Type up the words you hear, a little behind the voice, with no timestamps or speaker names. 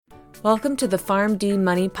Welcome to the PharmD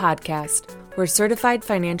Money Podcast, where certified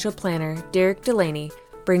financial planner Derek Delaney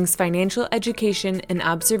brings financial education and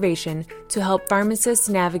observation to help pharmacists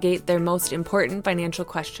navigate their most important financial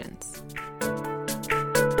questions.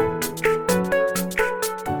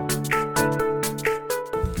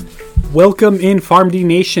 Welcome in PharmD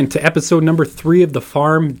Nation to episode number 3 of the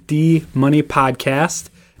PharmD Money Podcast.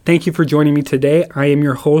 Thank you for joining me today. I am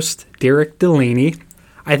your host, Derek Delaney.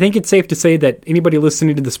 I think it's safe to say that anybody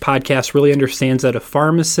listening to this podcast really understands that a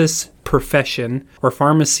pharmacist's profession or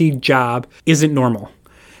pharmacy job isn't normal.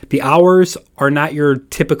 The hours are not your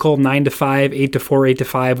typical 9 to 5, 8 to 4, 8 to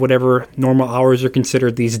 5, whatever normal hours are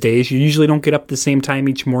considered these days. You usually don't get up the same time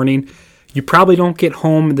each morning. You probably don't get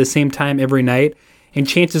home at the same time every night. And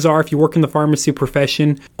chances are, if you work in the pharmacy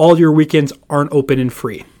profession, all your weekends aren't open and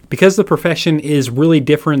free. Because the profession is really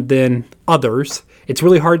different than others, it's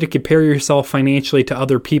really hard to compare yourself financially to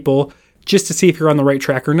other people just to see if you're on the right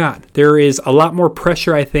track or not. There is a lot more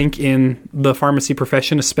pressure, I think, in the pharmacy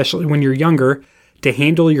profession, especially when you're younger, to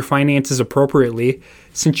handle your finances appropriately,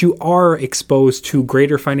 since you are exposed to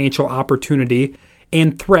greater financial opportunity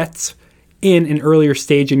and threats in an earlier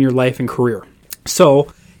stage in your life and career.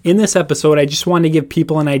 So, in this episode, I just wanted to give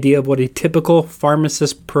people an idea of what a typical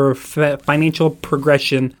pharmacist financial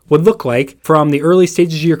progression would look like from the early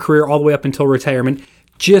stages of your career all the way up until retirement,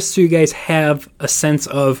 just so you guys have a sense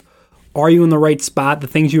of, are you in the right spot? The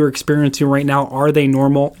things you're experiencing right now, are they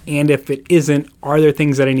normal? And if it isn't, are there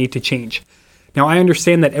things that I need to change? Now, I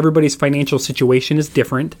understand that everybody's financial situation is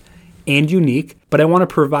different and unique, but I want to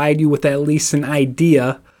provide you with at least an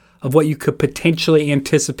idea of what you could potentially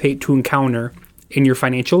anticipate to encounter in your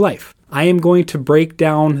financial life. I am going to break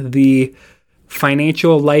down the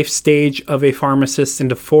financial life stage of a pharmacist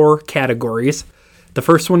into 4 categories. The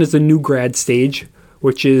first one is the new grad stage,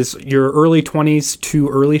 which is your early 20s to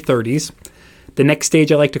early 30s. The next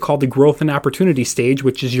stage I like to call the growth and opportunity stage,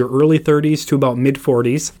 which is your early 30s to about mid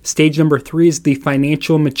 40s. Stage number 3 is the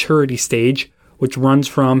financial maturity stage, which runs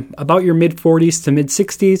from about your mid 40s to mid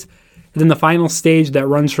 60s. And then the final stage that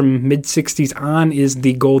runs from mid 60s on is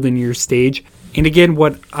the golden years stage. And again,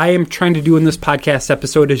 what I am trying to do in this podcast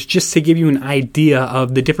episode is just to give you an idea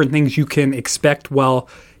of the different things you can expect while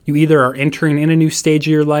you either are entering in a new stage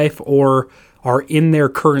of your life or are in there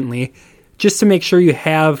currently, just to make sure you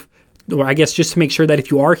have, or I guess just to make sure that if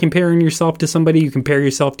you are comparing yourself to somebody, you compare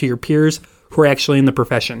yourself to your peers who are actually in the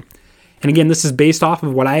profession. And again, this is based off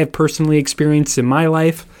of what I have personally experienced in my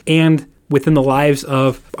life and within the lives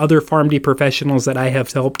of other PharmD professionals that I have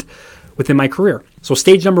helped within my career. So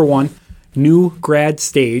stage number 1, new grad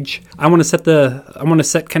stage. I want to set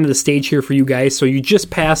kind of the stage here for you guys. So you just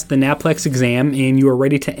passed the NAPLEX exam and you are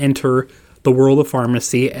ready to enter the world of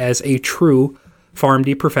pharmacy as a true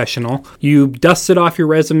PharmD professional. You dusted off your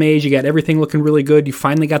resumes, you got everything looking really good, you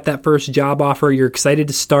finally got that first job offer, you're excited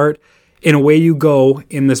to start, and away you go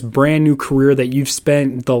in this brand new career that you've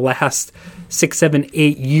spent the last 6, 7,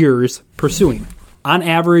 8 years pursuing. On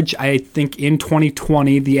average, I think in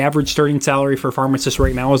 2020, the average starting salary for pharmacists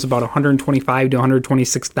right now is about $125,000 to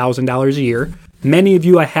 $126,000 a year. Many of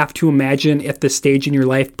you, I have to imagine, at this stage in your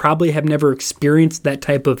life, probably have never experienced that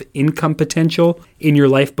type of income potential in your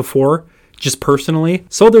life before, just personally.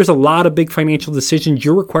 So there's a lot of big financial decisions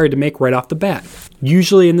you're required to make right off the bat.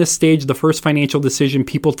 Usually in this stage, the first financial decision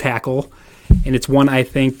people tackle, and it's one I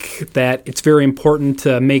think that it's very important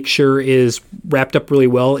to make sure is wrapped up really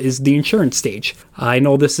well, is the insurance stage. I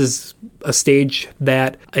know this is a stage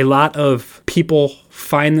that a lot of people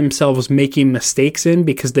find themselves making mistakes in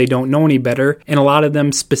because they don't know any better, and a lot of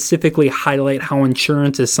them specifically highlight how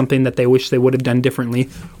insurance is something that they wish they would have done differently.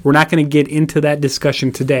 We're not going to get into that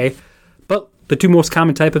discussion today, but the 2 most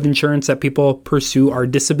common type of insurance that people pursue are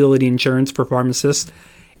disability insurance for pharmacists,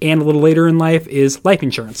 and a little later in life is life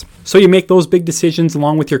insurance. So you make those big decisions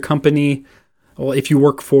along with your company, well, if you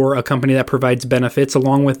work for a company that provides benefits,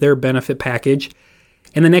 along with their benefit package.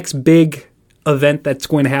 And the next big event that's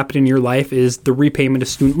going to happen in your life is the repayment of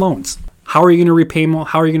student loans. How are you going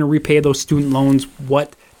to repay those student loans?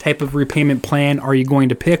 What type of repayment plan are you going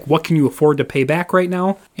to pick? What can you afford to pay back right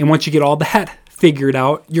now? And once you get all that figured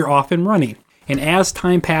out, you're off and running. And as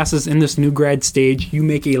time passes in this new grad stage, you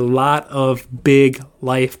make a lot of big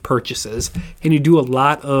life purchases and you do a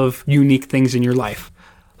lot of unique things in your life.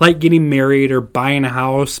 Like getting married or buying a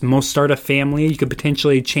house, most start a family. You could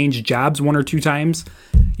potentially change jobs 1 or 2 times,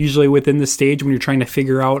 usually within the stage when you're trying to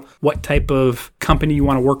figure out what type of company you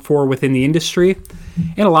want to work for within the industry.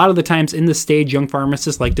 And a lot of the times in this stage, young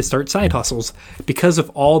pharmacists like to start side hustles. Because of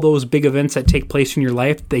all those big events that take place in your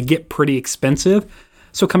life, they get pretty expensive.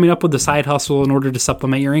 So coming up with a side hustle in order to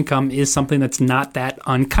supplement your income is something that's not that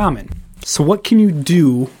uncommon. So what can you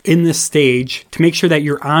do in this stage to make sure that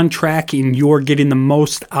you're on track and you're getting the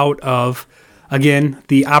most out of, again,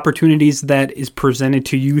 the opportunities that is presented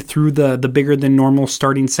to you through the bigger than normal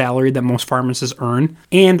starting salary that most pharmacists earn,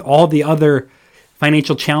 and all the other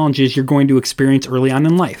financial challenges you're going to experience early on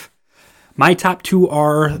in life? My top two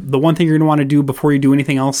are, the one thing you're going to want to do before you do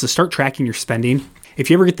anything else is start tracking your spending. If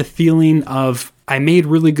you ever get the feeling of, I made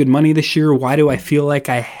really good money this year, why do I feel like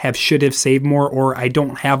I should have saved more, or I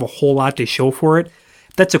don't have a whole lot to show for it?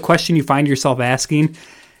 If that's a question you find yourself asking,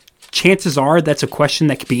 chances are that's a question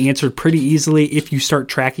that can be answered pretty easily if you start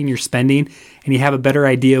tracking your spending and you have a better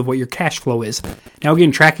idea of what your cash flow is. Now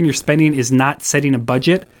again, tracking your spending is not setting a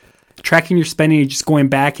budget. Tracking your spending is just going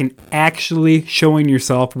back and actually showing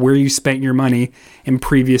yourself where you spent your money in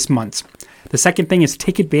previous months. The second thing is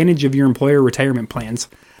take advantage of your employer retirement plans.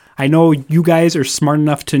 I know you guys are smart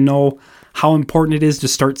enough to know how important it is to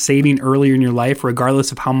start saving earlier in your life,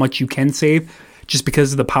 regardless of how much you can save, just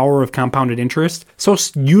because of the power of compounded interest. So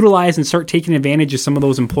utilize and start taking advantage of some of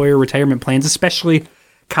those employer retirement plans, especially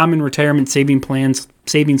common retirement savings plans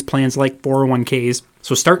like 401ks.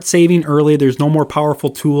 So start saving early. There's no more powerful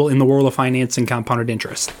tool in the world of finance than compounded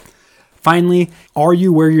interest. Finally, are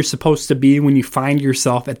you where you're supposed to be when you find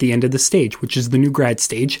yourself at the end of the stage, which is the new grad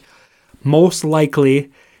stage? Most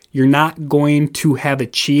likely, you're not going to have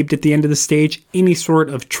achieved at the end of the stage any sort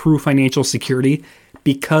of true financial security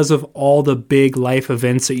because of all the big life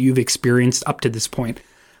events that you've experienced up to this point.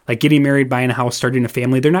 Like getting married, buying a house, starting a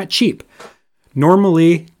family, they're not cheap.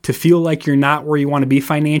 Normally, to feel like you're not where you want to be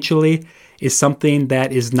financially is something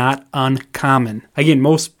that is not uncommon. Again,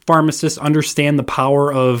 most pharmacists understand the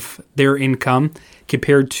power of their income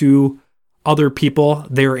compared to other people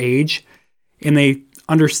their age, and they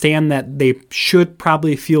understand that they should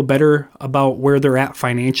probably feel better about where they're at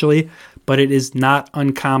financially, but it is not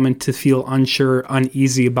uncommon to feel unsure,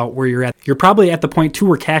 uneasy about where you're at. You're probably at the point too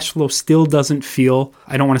where cash flow still doesn't feel,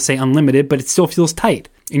 I don't want to say unlimited, but it still feels tight.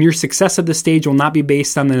 And your success at this stage will not be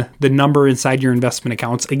based on the number inside your investment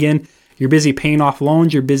accounts. Again, you're busy paying off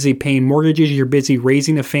loans, you're busy paying mortgages, you're busy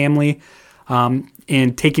raising a family,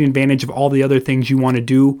 and taking advantage of all the other things you want to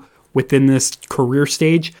do within this career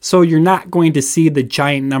stage. So you're not going to see the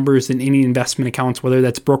giant numbers in any investment accounts, whether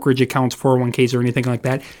that's brokerage accounts, 401ks, or anything like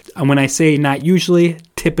that. And when I say not usually,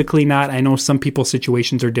 typically not, I know some people's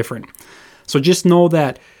situations are different. So just know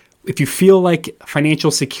that if you feel like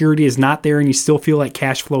financial security is not there and you still feel like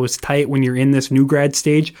cash flow is tight when you're in this new grad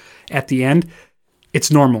stage at the end,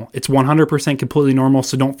 it's normal. It's 100% completely normal,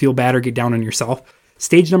 so don't feel bad or get down on yourself.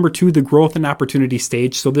 Stage number 2, the growth and opportunity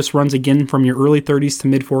stage. So this runs again from your early 30s to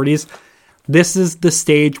mid 40s. This is the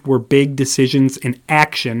stage where big decisions and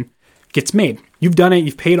action gets made. You've done it.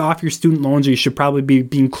 You've paid off your student loans, or you should probably be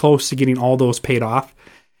being close to getting all those paid off.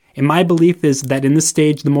 And my belief is that in this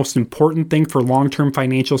stage, the most important thing for long-term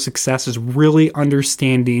financial success is really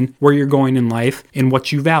understanding where you're going in life and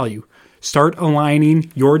what you value. Start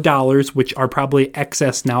aligning your dollars, which are probably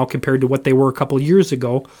excess now compared to what they were a couple years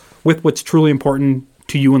ago, with what's truly important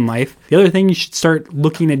to you in life. The other thing you should start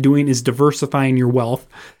looking at doing is diversifying your wealth.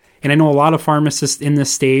 And I know a lot of pharmacists in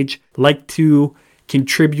this stage like to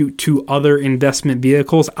contribute to other investment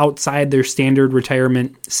vehicles outside their standard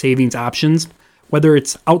retirement savings options, whether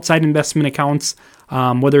it's outside investment accounts,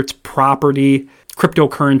 whether it's property,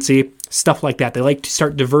 cryptocurrency, stuff like that. They like to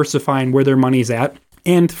start diversifying where their money's at.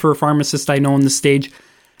 And for pharmacists I know in this stage,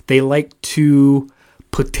 they like to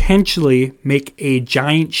potentially make a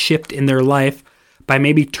giant shift in their life by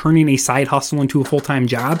maybe turning a side hustle into a full-time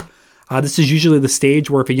job. This is usually the stage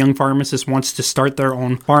where if a young pharmacist wants to start their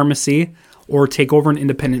own pharmacy or take over an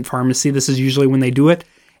independent pharmacy, this is usually when they do it.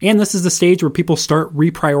 And this is the stage where people start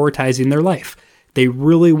reprioritizing their life. They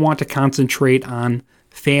really want to concentrate on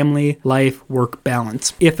family, life, work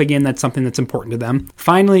balance, if again, that's something that's important to them.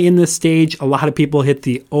 Finally, in this stage, a lot of people hit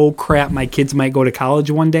the, oh crap, my kids might go to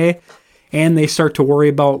college one day, and they start to worry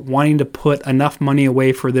about wanting to put enough money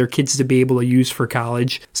away for their kids to be able to use for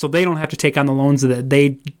college so they don't have to take on the loans that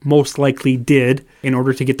they most likely did in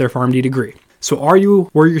order to get their PharmD degree. So are you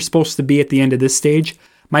where you're supposed to be at the end of this stage?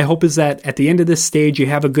 My hope is that at the end of this stage, you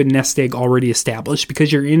have a good nest egg already established.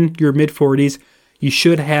 Because you're in your mid-40s, you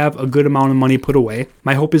should have a good amount of money put away.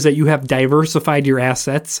 My hope is that you have diversified your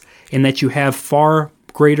assets and that you have far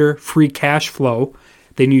greater free cash flow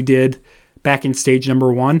than you did back in stage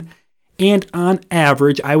number 1. And on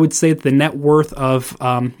average, I would say that the net worth of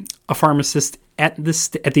a pharmacist at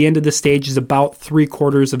the end of this stage is about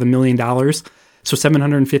 $750,000, so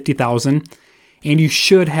 $750,000. And you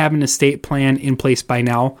should have an estate plan in place by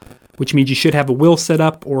now, which means you should have a will set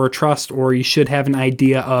up or a trust, or you should have an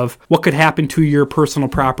idea of what could happen to your personal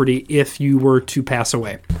property if you were to pass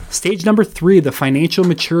away. Stage number 3, the financial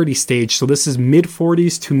maturity stage. So this is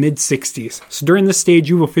mid-40s to mid-60s. So during this stage,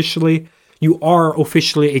 you are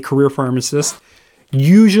officially a career pharmacist.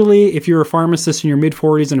 Usually, if you're a pharmacist in your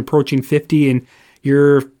mid-40s and approaching 50 and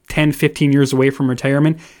you're 10, 15 years away from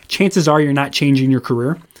retirement, chances are you're not changing your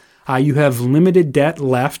career. You have limited debt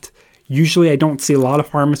left. Usually, I don't see a lot of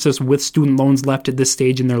pharmacists with student loans left at this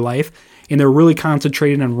stage in their life, and they're really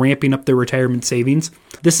concentrated on ramping up their retirement savings.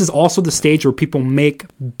 This is also the stage where people make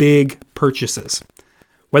big purchases.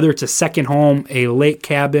 Whether it's a second home, a lake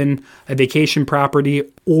cabin, a vacation property,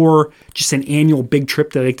 or just an annual big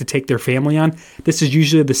trip they like to take their family on, this is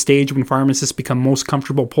usually the stage when pharmacists become most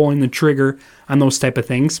comfortable pulling the trigger on those type of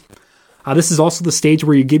things. This is also the stage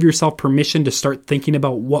where you give yourself permission to start thinking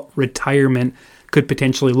about what retirement could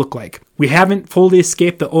potentially look like. We haven't fully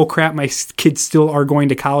escaped the, oh crap, my kids still are going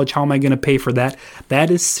to college, how am I going to pay for that?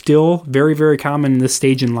 That is still very, very common in this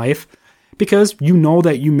stage in life. Because you know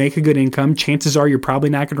that you make a good income, chances are you're probably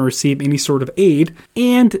not going to receive any sort of aid.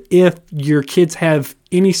 And if your kids have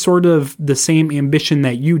any sort of the same ambition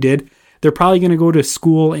that you did, they're probably going to go to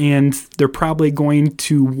school, and they're probably going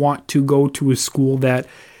to want to go to a school that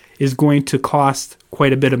is going to cost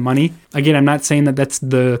quite a bit of money. Again, I'm not saying that that's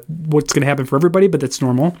what's going to happen for everybody, but that's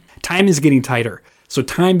normal. Time is getting tighter. So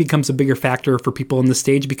time becomes a bigger factor for people in this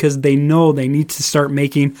stage because they know they need to start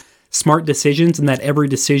making smart decisions, and that every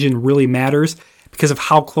decision really matters because of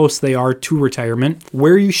how close they are to retirement.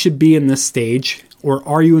 Where you should be in this stage, or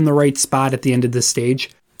are you in the right spot at the end of this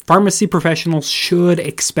stage? Pharmacy professionals should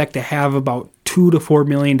expect to have about $2 to $4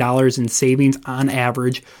 million in savings on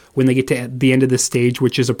average when they get to the end of this stage,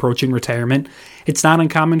 which is approaching retirement. It's not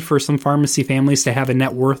uncommon for some pharmacy families to have a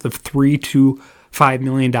net worth of $3 to $5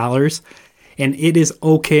 million. And it is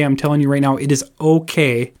okay, I'm telling you right now, it is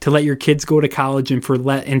okay to let your kids go to college and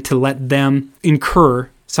to let them incur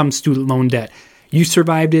some student loan debt. You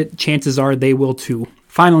survived it, chances are they will too.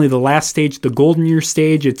 Finally, the last stage, the golden year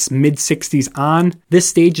stage, it's mid-60s on. This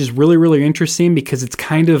stage is really, really interesting because it's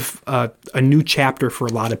kind of a new chapter for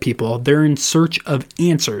a lot of people. They're in search of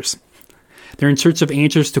answers. They're in search of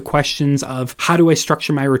answers to questions of, how do I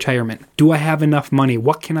structure my retirement? Do I have enough money?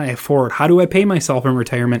 What can I afford? How do I pay myself in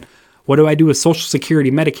retirement? What do I do with Social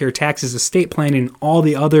Security, Medicare, taxes, estate planning, and all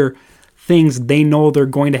the other things they know they're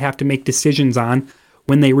going to have to make decisions on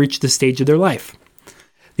when they reach the stage of their life?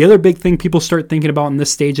 The other big thing people start thinking about in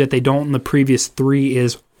this stage that they don't in the previous 3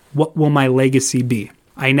 is, what will my legacy be?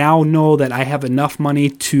 I now know that I have enough money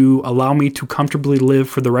to allow me to comfortably live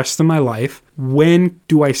for the rest of my life. When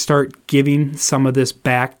do I start giving some of this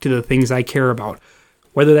back to the things I care about?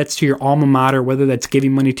 Whether that's to your alma mater, whether that's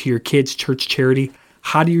giving money to your kids' church charity.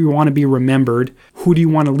 How do you want to be remembered? Who do you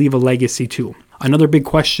want to leave a legacy to? Another big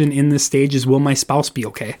question in this stage is, will my spouse be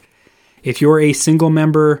okay? If you're a single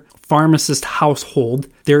member pharmacist household,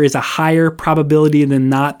 there is a higher probability than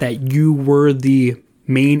not that you were the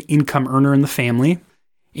main income earner in the family,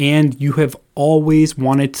 and you have always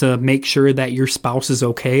wanted to make sure that your spouse is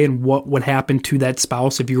okay, and what would happen to that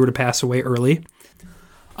spouse if you were to pass away early.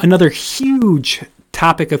 Another huge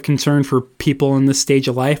topic of concern for people in this stage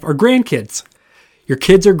of life are grandkids. Your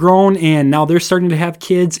kids are grown and now they're starting to have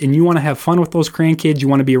kids, and you want to have fun with those grandkids. You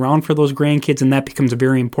want to be around for those grandkids, and that becomes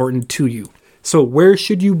very important to you. So where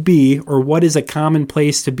should you be, or what is a common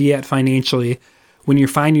place to be at financially when you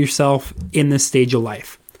find yourself in this stage of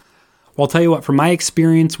life? Well, I'll tell you what, from my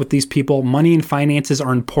experience with these people, money and finances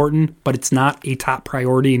are important, but it's not a top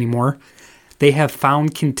priority anymore. They have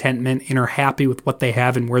found contentment and are happy with what they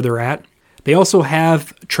have and where they're at. They also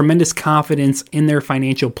have tremendous confidence in their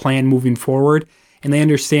financial plan moving forward, and they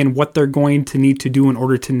understand what they're going to need to do in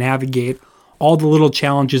order to navigate all the little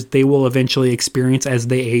challenges they will eventually experience as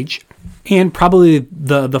they age. And probably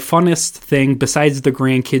the funnest thing, besides the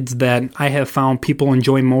grandkids, that I have found people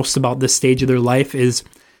enjoy most about this stage of their life is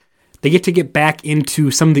they get back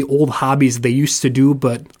into some of the old hobbies they used to do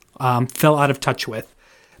but fell out of touch with.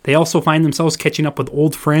 They also find themselves catching up with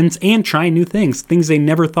old friends and trying new things they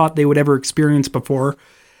never thought they would ever experience before.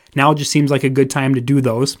 Now it just seems like a good time to do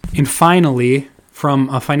those. And finally, from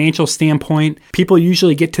a financial standpoint, people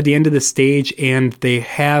usually get to the end of the stage and they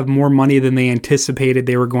have more money than they anticipated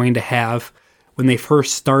they were going to have when they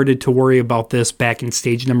first started to worry about this back in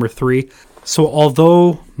stage number 3. So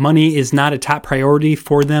although money is not a top priority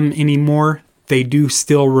for them anymore, they do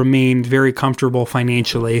still remain very comfortable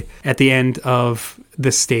financially at the end of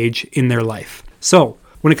this stage in their life. So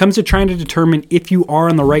When it comes to trying to determine if you are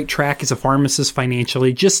on the right track as a pharmacist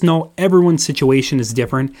financially, just know everyone's situation is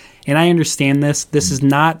different, and I understand this. This is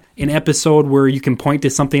not an episode where you can point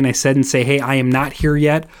to something I said and say, hey, I am not here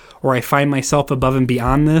yet, or I find myself above and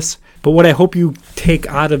beyond this. But what I hope you take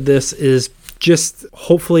out of this is just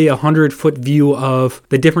hopefully a 100-foot view of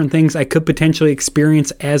the different things I could potentially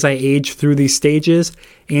experience as I age through these stages.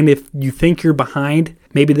 And if you think you're behind,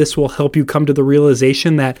 maybe this will help you come to the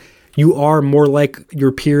realization that you are more like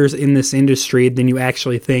your peers in this industry than you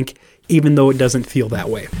actually think, even though it doesn't feel that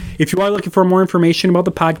way. If you are looking for more information about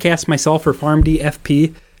the podcast, myself, or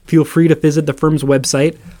PharmD-FP, feel free to visit the firm's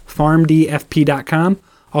website, pharmdfp.com.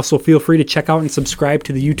 Also, feel free to check out and subscribe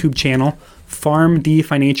to the YouTube channel, PharmD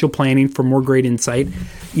Financial Planning, for more great insight.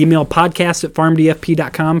 Email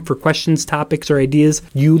podcast@pharmdfp.com for questions, topics, or ideas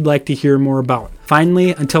you'd like to hear more about.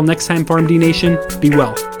 Finally, until next time, PharmD Nation, be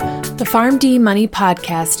well. The PharmD Money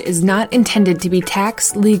Podcast is not intended to be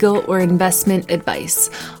tax, legal, or investment advice.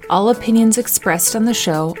 All opinions expressed on the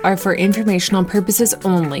show are for informational purposes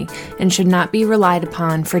only and should not be relied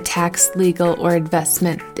upon for tax, legal, or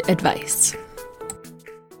investment advice.